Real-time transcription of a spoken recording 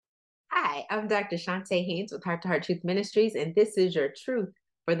Hi, I'm Dr. Shantae Haynes with Heart to Heart Truth Ministries, and this is your truth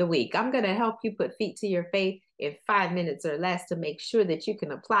for the week. I'm going to help you put feet to your faith in 5 minutes or less to make sure that you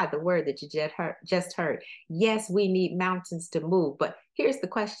can apply the word that you just heard. Yes, we need mountains to move, but here's the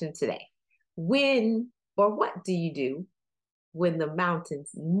question today. When or what do you do when the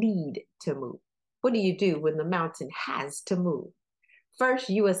mountains need to move? What do you do when the mountain has to move? First,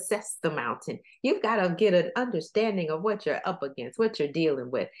 you assess the mountain. You've got to get an understanding of what you're up against, what you're dealing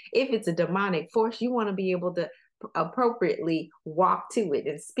with. If it's a demonic force, you want to be able to appropriately walk to it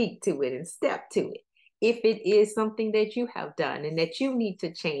and speak to it and step to it. If it is something that you have done and that you need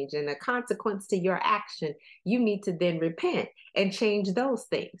to change and a consequence to your action, you need to then repent and change those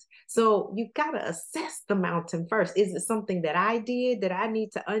things. So you've got to assess the mountain first. Is it something that I did that I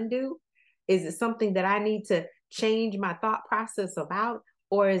need to undo? Is it something that I need to change my thought process about?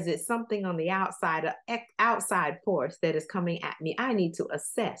 Or is it something on the outside force that is coming at me? I need to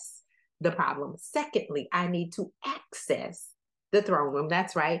assess the problem. Secondly, I need to access the throne room.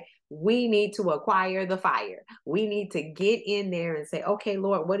 That's right. We need to acquire the fire. We need to get in there and say, okay,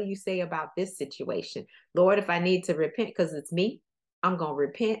 Lord, what do you say about this situation? Lord, if I need to repent because it's me, I'm going to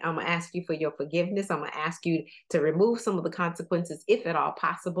repent. I'm going to ask you for your forgiveness. I'm going to ask you to remove some of the consequences, if at all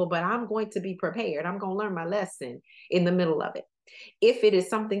possible, but I'm going to be prepared. I'm going to learn my lesson in the middle of it. If it is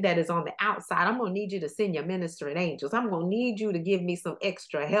something that is on the outside, I'm going to need you to send your ministering angels. I'm going to need you to give me some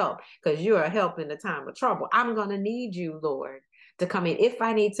extra help because you're a help in the time of trouble. I'm going to need you, Lord, to come in. If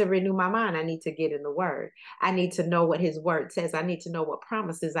I need to renew my mind, I need to get in the word. I need to know what his word says. I need to know what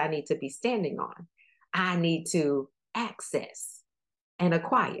promises I need to be standing on. I need to access and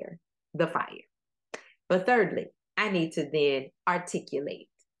acquire the fire. But thirdly, I need to then articulate.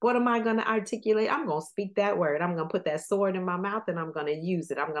 What am I going to articulate? I'm going to speak that word. I'm going to put that sword in my mouth and I'm going to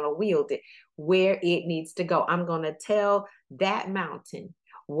use it. I'm going to wield it where it needs to go. I'm going to tell that mountain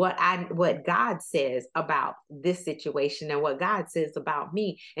what God says about this situation and what God says about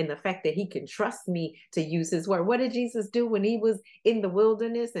me and the fact that he can trust me to use his word. What did Jesus do when he was in the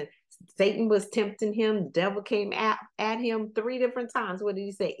wilderness and Satan was tempting him? The devil came at him 3 different times. What did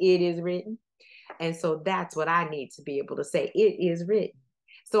he say? It is written. And so that's what I need to be able to say. It is written.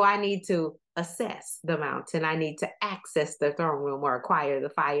 So I need to assess the mountain. I need to access the throne room or acquire the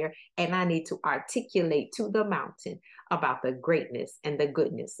fire. And I need to articulate to the mountain about the greatness and the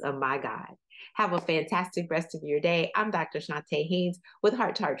goodness of my God. Have a fantastic rest of your day. I'm Dr. Shantae Haynes with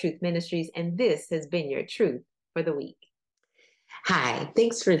Heart to Heart Truth Ministries, and this has been your truth for the week. Hi,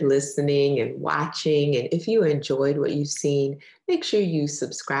 thanks for listening and watching. And if you enjoyed what you've seen, make sure you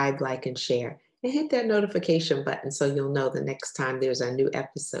subscribe, like, and share. And hit that notification button so you'll know the next time there's a new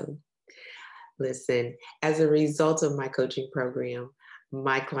episode. Listen, as a result of my coaching program,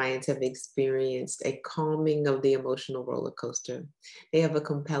 my clients have experienced a calming of the emotional roller coaster. They have a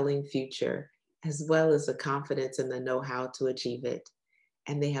compelling future, as well as the confidence and the know-how to achieve it.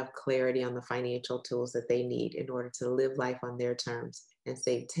 And they have clarity on the financial tools that they need in order to live life on their terms and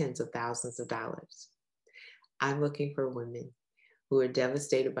save tens of thousands of dollars. I'm looking for women who are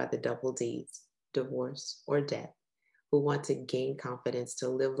devastated by the double D's, divorce, or death, who want to gain confidence to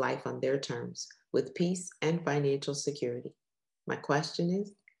live life on their terms with peace and financial security. My question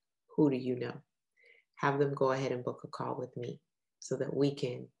is, who do you know? Have them go ahead and book a call with me so that we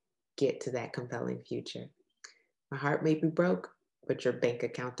can get to that compelling future. My heart may be broke, but your bank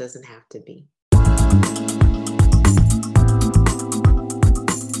account doesn't have to be.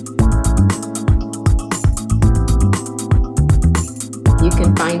 You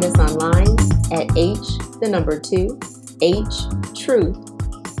can find us online at htruth.org.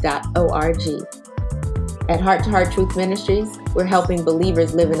 At Heart to Heart Truth Ministries, we're helping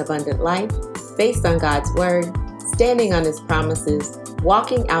believers live an abundant life based on God's word, standing on his promises,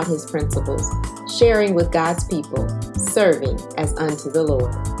 walking out his principles, sharing with God's people, serving as unto the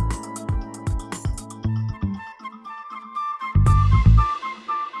Lord.